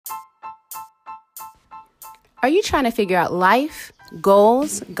Are you trying to figure out life,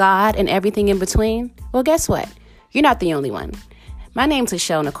 goals, God, and everything in between? Well, guess what? You're not the only one. My name's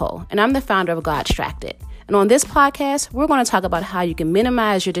Michelle Nicole, and I'm the founder of Godstracted. And on this podcast, we're going to talk about how you can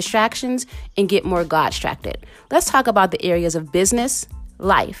minimize your distractions and get more Godstracted. Let's talk about the areas of business,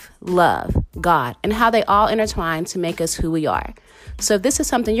 life, love, God, and how they all intertwine to make us who we are. So if this is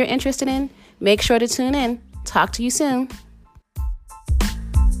something you're interested in, make sure to tune in. Talk to you soon.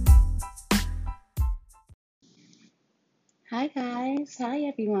 Hi guys, hi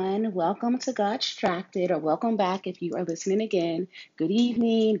everyone. Welcome to Godstracted, or welcome back if you are listening again. Good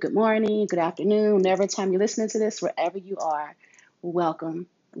evening, good morning, good afternoon, whatever time you're listening to this, wherever you are. Welcome,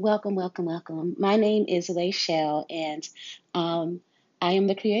 welcome. My name is Laychelle, and I am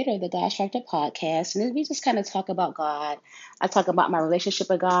the creator of the Godstracted podcast. And we just kind of talk about God. I talk about my relationship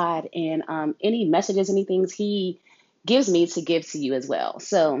with God and any messages, anything He gives me to give to you as well.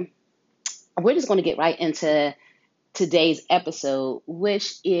 So we're just going to get right into today's episode,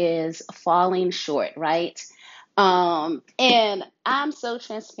 which is falling short, right? And I'm so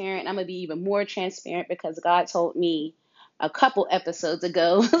transparent. I'm going to be even more transparent because God told me a couple episodes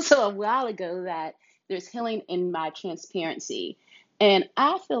ago, so a while ago, that there's healing in my transparency. And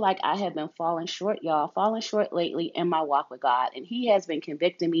I feel like I have been falling short, y'all, falling short lately in my walk with God. And He has been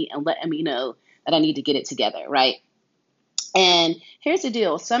convicting me and letting me know that I need to get it together, right? And here's the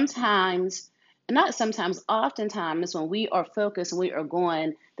deal. Oftentimes, when we are focused and we are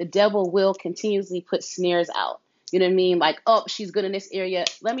going, the devil will continuously put snares out. You know what I mean? Like, oh, she's good in this area.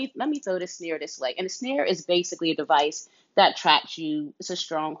 Let me throw this snare this way. And the snare is basically a device that traps you. It's a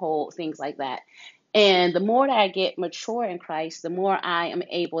stronghold, things like that. And the more that I get mature in Christ, the more I am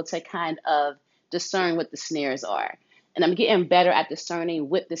able to kind of discern what the snares are. And I'm getting better at discerning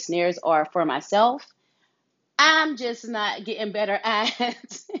what the snares are for myself. I'm just not getting better at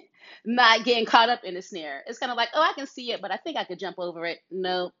not getting caught up in the snare. It's kind of like, oh, I can see it, but I think I could jump over it.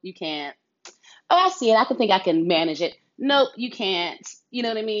 No, you can't. Oh, I see it. I can manage it. Nope, you can't. You know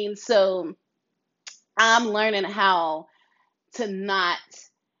what I mean? So I'm learning how to not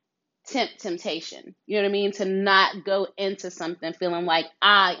tempt temptation. You know what I mean? To not go into something feeling like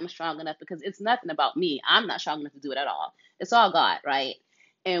I am strong enough, because it's nothing about me. I'm not strong enough to do it at all. It's all God, right?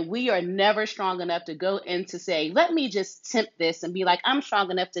 And we are never strong enough to go into say, let me just tempt this and be like, I'm strong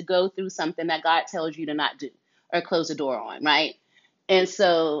enough to go through something that God tells you to not do or close the door on, right? And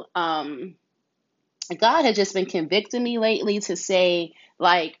so God has just been convicting me lately to say,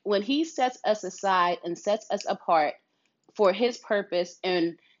 like, when He sets us aside and sets us apart for His purpose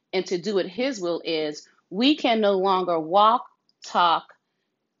and to do what His will is, we can no longer walk, talk,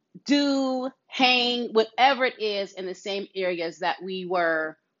 do, hang, whatever it is in the same areas that we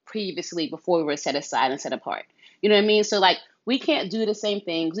were previously before we were set aside and set apart. You know what I mean? So like, we can't do the same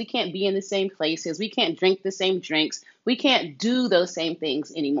things. We can't be in the same places. We can't drink the same drinks. We can't do those same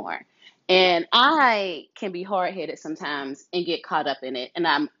things anymore. And I can be hard-headed sometimes and get caught up in it. And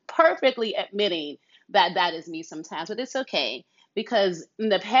I'm perfectly admitting that that is me sometimes, but it's okay, because in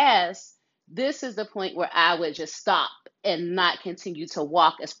the past, this is the point where I would just stop and not continue to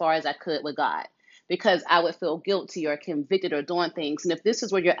walk as far as I could with God, because I would feel guilty or convicted or doing things. And if this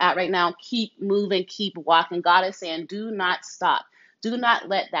is where you're at right now, keep moving, keep walking. God is saying, do not stop. Do not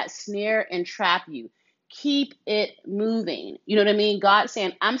let that snare entrap you. Keep it moving. You know what I mean? God's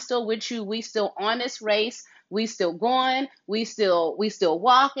saying, I'm still with you. We still on this race. We still going. We still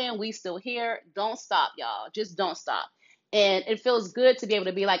walking. We still here. Don't stop, y'all. Just don't stop. And it feels good to be able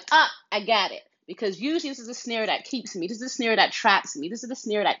to be like, I got it. Because usually this is a snare that keeps me. This is a snare that traps me. This is a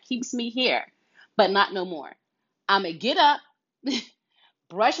snare that keeps me here, but not no more. I'm going to get up,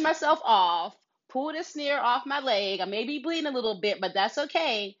 brush myself off, pull the snare off my leg. I may be bleeding a little bit, but that's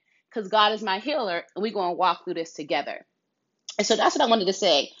okay, because God is my healer, and we're going to walk through this together. And so that's what I wanted to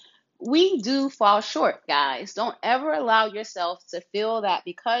say. We do fall short, guys. Don't ever allow yourself to feel that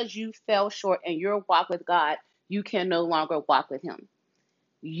because you fell short in your walk with God, you can no longer walk with Him.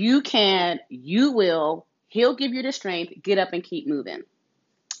 You can, you will, He'll give you the strength, get up and keep moving.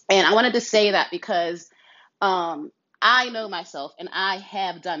 And I wanted to say that because I know myself, and I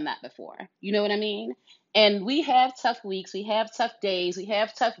have done that before. You know what I mean? And we have tough weeks, we have tough days, we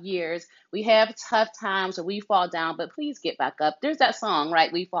have tough years, we have tough times where we fall down, but please get back up. There's that song,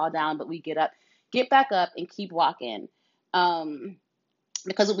 right? We fall down, but we get up. Get back up and keep walking.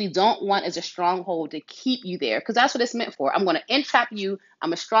 Because what we don't want is a stronghold to keep you there, because that's what it's meant for. I'm going to entrap you.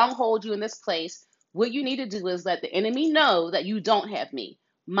 I'm going to stronghold you in this place. What you need to do is let the enemy know that you don't have me.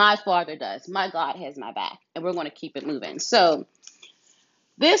 My Father does. My God has my back, and we're going to keep it moving. So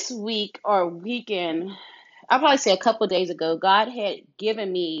this week or weekend, I'll probably say a couple of days ago, God had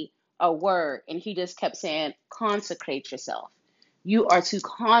given me a word, and he just kept saying, consecrate yourself. You are to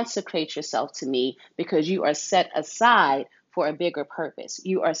consecrate yourself to me because you are set aside for a bigger purpose.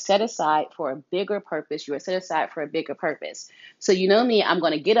 You are set aside for a bigger purpose. You are set aside for a bigger purpose. So, you know me, I'm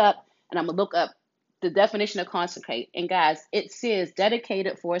going to get up and I'm going to look up the definition of consecrate. And guys, it says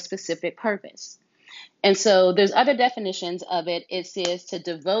dedicated for a specific purpose. And so there's other definitions of it. It says to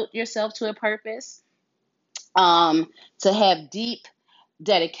devote yourself to a purpose, to have deep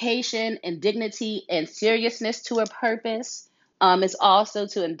dedication and dignity and seriousness to a purpose. It's also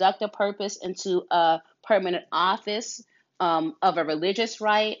to induct a purpose into a permanent office of a religious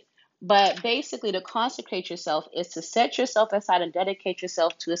rite. But basically, to consecrate yourself is to set yourself aside and dedicate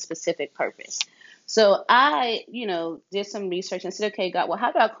yourself to a specific purpose. So I, did some research and said, okay, God, well,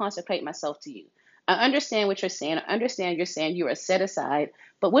 how do I consecrate myself to you? I understand what you're saying. I understand you're saying you are set aside,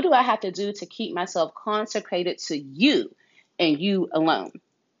 but what do I have to do to keep myself consecrated to you and you alone?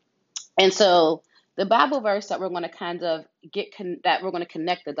 And so the Bible verse that we're going to kind of that we're going to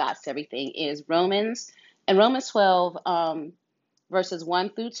connect the dots to everything is Romans, and Romans 12, verses 1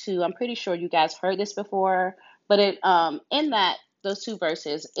 through 2. I'm pretty sure you guys heard this before, but in those two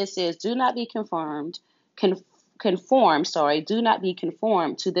verses, it says, do not be do not be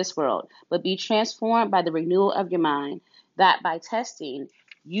conformed to this world, but be transformed by the renewal of your mind, that by testing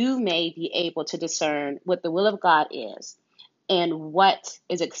you may be able to discern what the will of God is, and what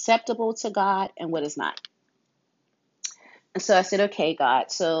is acceptable to God and what is not. And so I said, okay,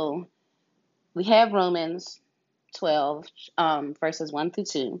 God, so we have Romans 12, verses 1 through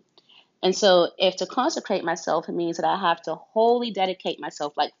 2. And so if to consecrate myself, it means that I have to wholly dedicate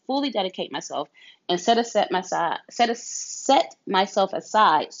myself, like fully dedicate myself, and set myself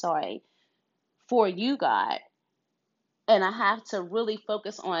aside, for you, God. And I have to really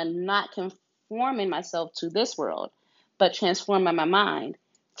focus on not conforming myself to this world, but transforming my mind.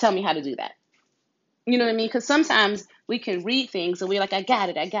 Tell me how to do that. You know what I mean? Because sometimes we can read things and we're like, I got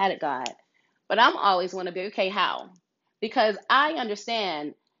it, God. But I'm always want to be, okay, how? Because I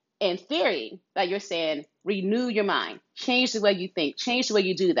understand in theory that you're saying renew your mind, change the way you think, change the way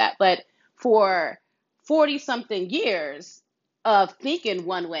you do that. But for 40 something years of thinking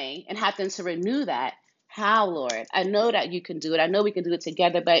one way and having to renew that, how, Lord? I know that you can do it. I know we can do it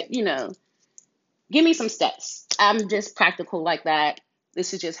together, but give me some steps. I'm just practical like that.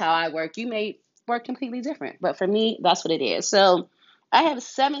 This is just how I work. You may work completely different, but for me, that's what it is. So I have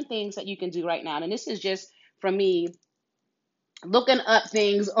 7 things that you can do right now. And this is just from me looking up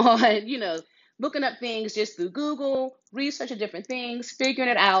things looking up things just through Google, researching different things, figuring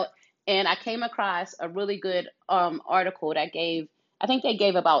it out. And I came across a really good article that I think they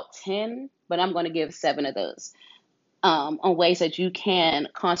gave about 10, but I'm going to give 7 of those. On ways that you can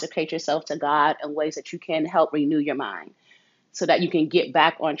consecrate yourself to God and ways that you can help renew your mind so that you can get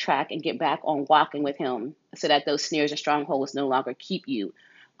back on track and get back on walking with Him so that those snares and strongholds no longer keep you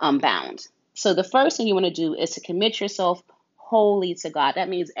bound. So the first thing you want to do is to commit yourself wholly to God. That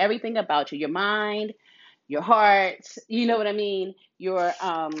means everything about you, your mind, your heart, you know what I mean? Your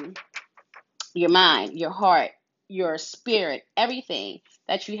mind, your heart, your spirit, everything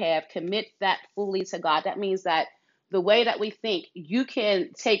that you have, commit that fully to God. That means that the way that we think, you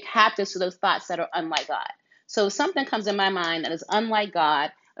can take captive to those thoughts that are unlike God. So if something comes in my mind that is unlike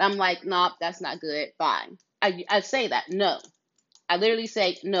God, I'm like, nope, that's not good. Fine. I say that. No. I literally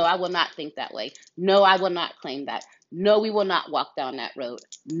say, no, I will not think that way. No, I will not claim that. No, we will not walk down that road.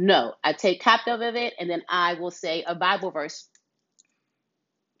 No. I take captive of it, and then I will say a Bible verse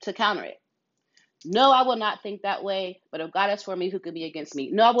to counter it. No, I will not think that way, but if God is for me, who could be against me?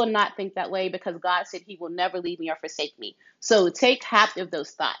 No, I will not think that way because God said He will never leave me or forsake me. So take captive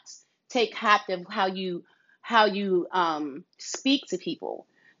those thoughts. Take captive how you speak to people,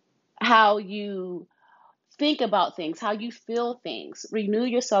 how you think about things, how you feel things. Renew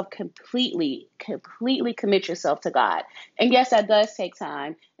yourself completely commit yourself to God. And yes, that does take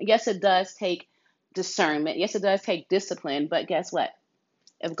time. And yes, it does take discernment. Yes, it does take discipline. But guess what?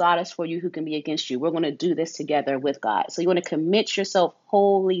 If God is for you, who can be against you? We're going to do this together with God. So you want to commit yourself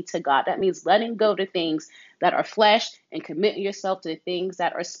wholly to God. That means letting go to things that are flesh and committing yourself to the things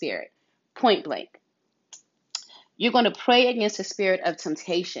that are spirit. Point blank. You're going to pray against the spirit of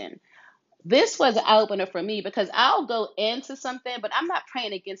temptation. This was an opener for me because I'll go into something, but I'm not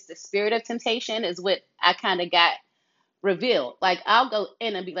praying against the spirit of temptation is what I kind of got revealed. Like I'll go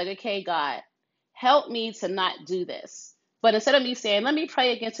in and be like, okay, God, help me to not do this. But instead of me saying, let me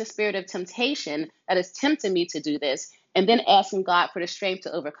pray against the spirit of temptation that is tempting me to do this, and then asking God for the strength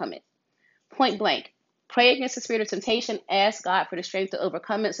to overcome it. Point blank. Pray against the spirit of temptation, ask God for the strength to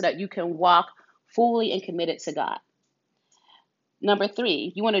overcome it so that you can walk fully and committed to God. Number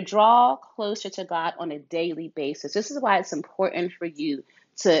three, you want to draw closer to God on a daily basis. This is why it's important for you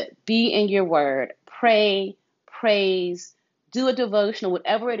to be in your word, pray, praise, do a devotional,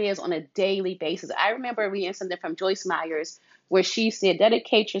 whatever it is, on a daily basis. I remember reading something from Joyce Myers where she said,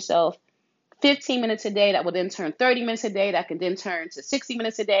 dedicate yourself 15 minutes a day, that will then turn 30 minutes a day, that can then turn to 60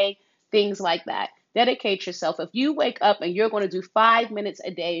 minutes a day, things like that. Dedicate yourself. If you wake up and you're going to do 5 minutes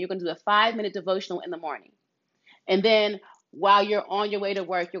a day, you're going to do a 5 minute devotional in the morning. And then while you're on your way to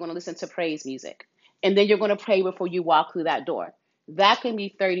work, you're going to listen to praise music. And then you're going to pray before you walk through that door. That can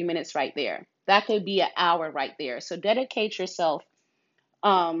be 30 minutes right there. That could be an hour right there. So dedicate yourself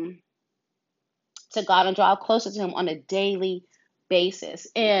um, to God and draw closer to Him on a daily basis.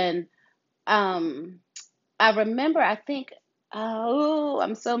 And I remember, I think, oh,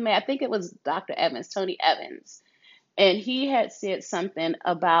 I'm so mad. I think it was Dr. Evans, Tony Evans. And he had said something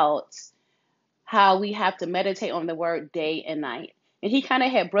about how we have to meditate on the word day and night. And he kind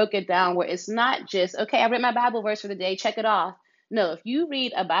of had broke it down where it's not just, okay, I read my Bible verse for the day, check it off. No, if you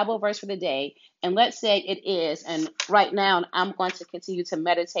read a Bible verse for the day, and let's say it is, and right now I'm going to continue to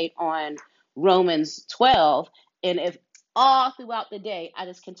meditate on Romans 12, and if all throughout the day I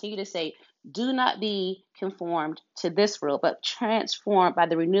just continue to say, do not be conformed to this world, but transformed by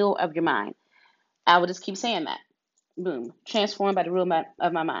the renewal of your mind. I will just keep saying that. Boom. Transformed by the renewal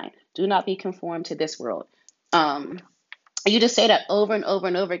of my mind. Do not be conformed to this world. You just say that over and over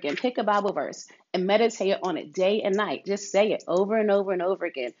and over again. Pick a Bible verse and meditate on it day and night. Just say it over and over and over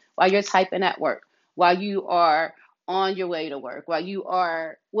again while you're typing at work, while you are on your way to work, while you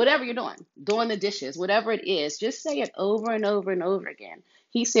are, whatever you're doing the dishes, whatever it is, just say it over and over and over again.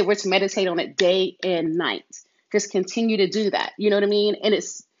 He said we're to meditate on it day and night. Just continue to do that. You know what I mean? And it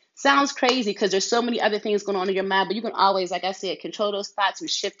sounds crazy because there's so many other things going on in your mind, but you can always, like I said, control those thoughts and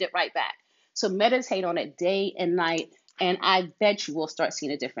shift it right back. So meditate on it day and night, and I bet you will start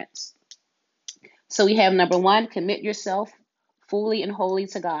seeing a difference. So we have number one, commit yourself fully and wholly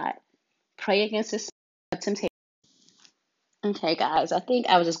to God. Pray against this temptation. Okay, guys, I think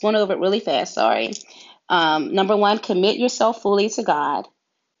I was just going over it really fast. Sorry. Number one, commit yourself fully to God.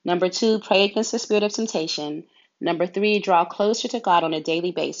 Number two, pray against the spirit of temptation. Number three, draw closer to God on a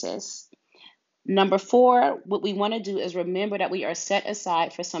daily basis. Number four, what we want to do is remember that we are set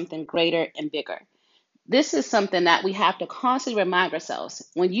aside for something greater and bigger. This is something that we have to constantly remind ourselves.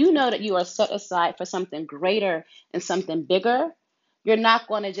 When you know that you are set aside for something greater and something bigger, you're not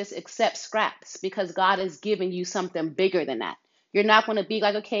going to just accept scraps because God is giving you something bigger than that. You're not going to be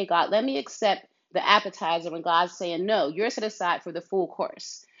like, okay, God, let me accept the appetizer when God's saying, no, you're set aside for the full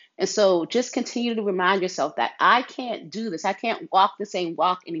course. And so just continue to remind yourself that I can't do this. I can't walk the same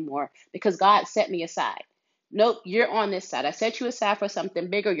walk anymore because God set me aside. Nope, you're on this side. I set you aside for something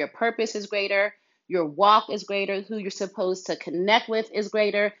bigger. Your purpose is greater. Your walk is greater. Who you're supposed to connect with is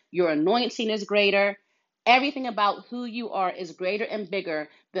greater. Your anointing is greater. Everything about who you are is greater and bigger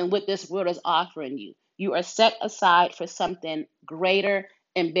than what this world is offering you. You are set aside for something greater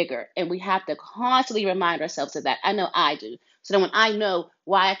and bigger. And we have to constantly remind ourselves of that. I know I do. So then when I know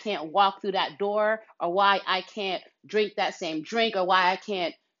why I can't walk through that door or why I can't drink that same drink or why I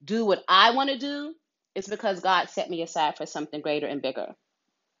can't do what I want to do, it's because God set me aside for something greater and bigger.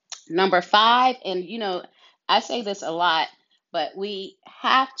 Number five, and I say this a lot, but we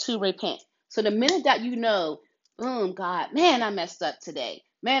have to repent. So the minute that you know, boom, God, man, I messed up today.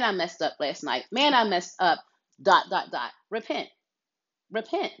 Man, I messed up last night. Man, I messed up, dot, dot, dot. Repent.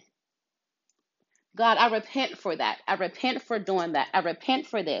 Repent. God, I repent for that. I repent for doing that. I repent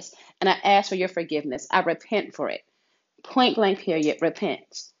for this. And I ask for your forgiveness. I repent for it. Point blank period. Repent.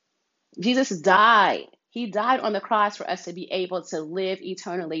 Jesus died. He died on the cross for us to be able to live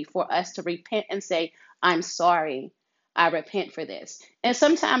eternally, for us to repent and say, I'm sorry. I repent for this. And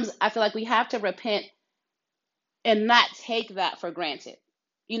sometimes I feel like we have to repent and not take that for granted.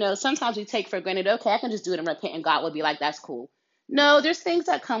 Sometimes we take for granted, okay, I can just do it and repent, and God will be like, that's cool. No, there's things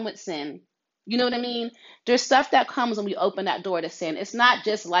that come with sin. You know what I mean? There's stuff that comes when we open that door to sin. It's not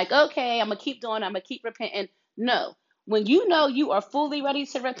just like, okay, I'm going to keep doing it, I'm going to keep repenting. No. When you know you are fully ready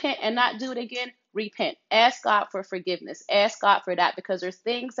to repent and not do it again, repent. Ask God for forgiveness. Ask God for that, because there's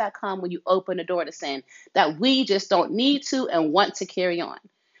things that come when you open the door to sin that we just don't need to and want to carry on.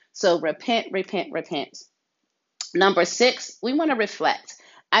 So repent, repent, repent. Number six, we want to reflect.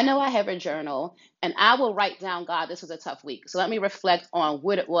 I know I have a journal and I will write down, God, this was a tough week. So let me reflect on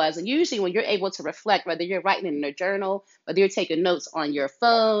what it was. And usually when you're able to reflect, whether you're writing it in a journal, whether you're taking notes on your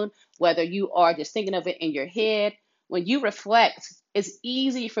phone, whether you are just thinking of it in your head, when you reflect, it's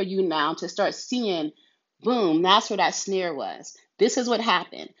easy for you now to start seeing, boom, that's where that snare was. This is what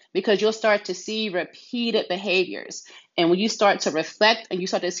happened, because you'll start to see repeated behaviors. And when you start to reflect and you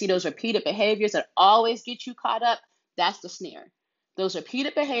start to see those repeated behaviors that always get you caught up, that's the snare. Those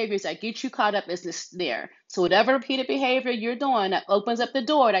repeated behaviors that get you caught up is the snare. So whatever repeated behavior you're doing that opens up the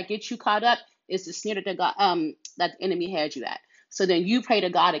door that gets you caught up is the snare that that the enemy had you at. So then you pray to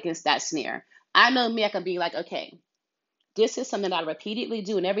God against that snare. I know me, I can be like, okay, this is something that I repeatedly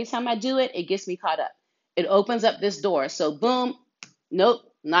do, and every time I do it, it gets me caught up. It opens up this door. So boom, nope,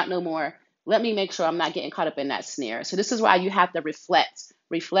 not no more. Let me make sure I'm not getting caught up in that snare. So this is why you have to reflect,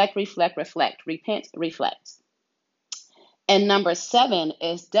 reflect, reflect, reflect, repent, reflect. And number 7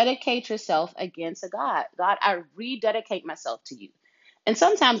 is dedicate yourself again to God. God, I rededicate myself to you. And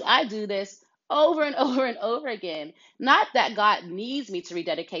sometimes I do this over and over and over again. Not that God needs me to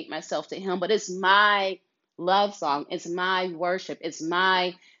rededicate myself to Him, but it's my love song. It's my worship. It's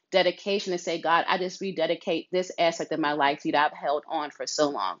my dedication to say, God, I just rededicate this aspect of my life to you that I've held on for so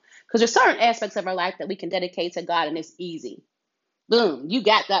long. Because there's certain aspects of our life that we can dedicate to God and it's easy. Boom, you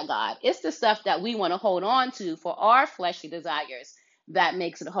got that, God. It's the stuff that we want to hold on to for our fleshly desires that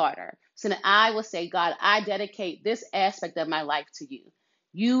makes it harder. So then I will say, God, I dedicate this aspect of my life to you.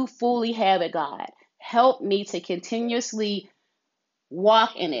 You fully have it, God. Help me to continuously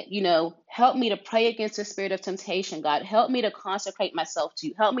walk in it. Help me to pray against the spirit of temptation, God. Help me to consecrate myself to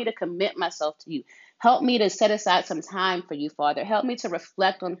you. Help me to commit myself to you. Help me to set aside some time for you, Father. Help me to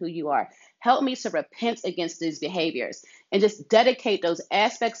reflect on who you are. Help me to repent against these behaviors and just dedicate those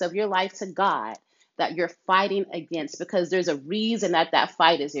aspects of your life to God that you're fighting against, because there's a reason that that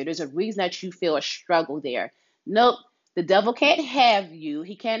fight is there. There's a reason that you feel a struggle there. Nope, the devil can't have you.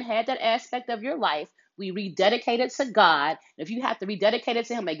 He can't have that aspect of your life. We rededicate it to God. If you have to rededicate it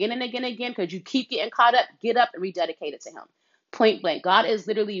to Him again and again and again because you keep getting caught up, get up and rededicate it to Him. Point blank. God is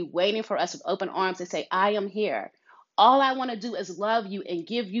literally waiting for us with open arms to say, I am here. All I want to do is love you and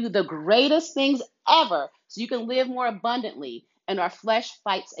give you the greatest things ever so you can live more abundantly. And our flesh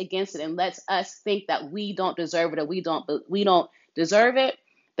fights against it and lets us think that we don't deserve it, or we don't deserve it,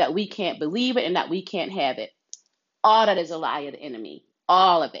 that we can't believe it, and that we can't have it. All that is a lie of the enemy.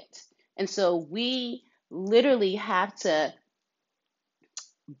 All of it. And so we literally have to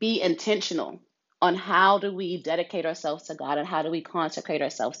be intentional on how do we dedicate ourselves to God and how do we consecrate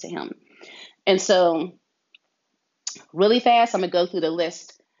ourselves to Him. And so really fast, I'm going to go through the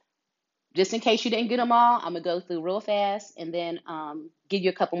list. Just in case you didn't get them all, I'm going to go through real fast and then give you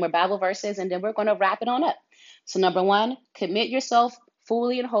a couple more Bible verses, and then we're going to wrap it on up. So number 1, commit yourself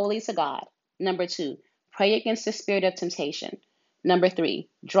fully and wholly to God. Number 2, pray against the spirit of temptation. Number 3,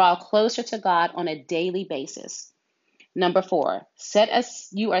 draw closer to God on a daily basis. Number 4,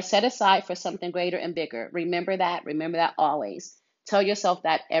 you are set aside for something greater and bigger. Remember that. Remember that always. Tell yourself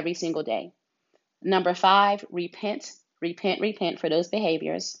that every single day. Number 5, repent, repent, repent for those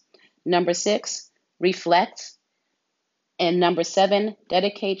behaviors. Number 6, reflect. And number 7,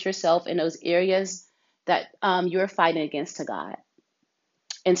 dedicate yourself in those areas that you're fighting against to God.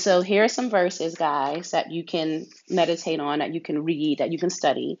 And so here are some verses, guys, that you can meditate on, that you can read, that you can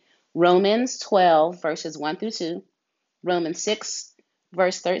study. Romans 12, verses 1 through 2. Romans 6,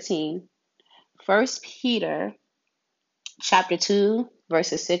 verse 13. 1 Peter chapter 2,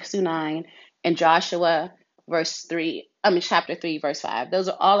 verses 6 through 9. And Joshua chapter 3, verse 5. Those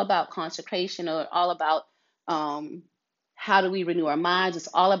are all about consecration, or all about how do we renew our minds. It's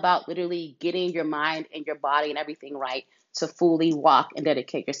all about literally getting your mind and your body and everything right to fully walk and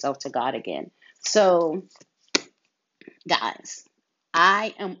dedicate yourself to God again. So, guys,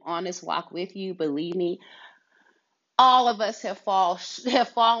 I am on this walk with you. Believe me, all of us have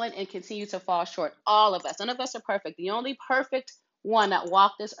fallen and continue to fall short. All of us. None of us are perfect. The only perfect one that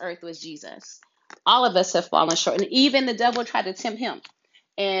walked this earth was Jesus. All of us have fallen short. And even the devil tried to tempt him.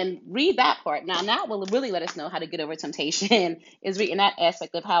 And read that part. Now, that will really let us know how to get over temptation, is reading that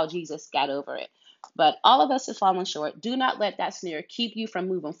aspect of how Jesus got over it. But all of us have fallen short. Do not let that snare keep you from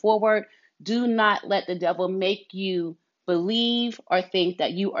moving forward. Do not let the devil make you believe or think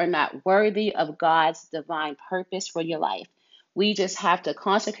that you are not worthy of God's divine purpose for your life. We just have to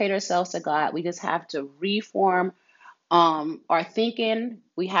consecrate ourselves to God. We just have to reform our thinking.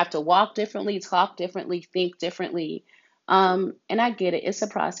 We have to walk differently, talk differently, think differently. And I get it. It's a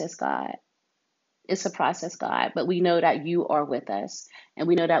process, God. It's a process, God. But we know that you are with us. And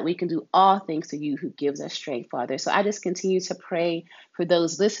we know that we can do all things to you who gives us strength, Father. So I just continue to pray for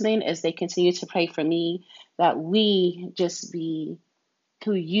those listening as they continue to pray for me, that we just be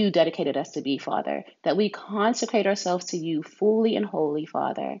who you dedicated us to be, Father. That we consecrate ourselves to you fully and wholly,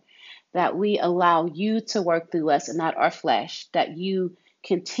 Father. That we allow you to work through us and not our flesh. That you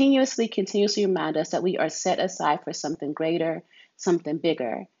continuously remind us that we are set aside for something greater, something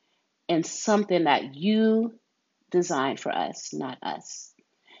bigger, and something that you designed for us, not us.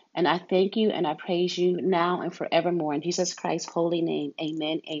 And I thank you and I praise you now and forevermore. In Jesus Christ's holy name,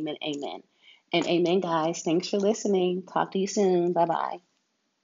 amen, amen, amen. And amen, guys. Thanks for listening. Talk to you soon. Bye bye.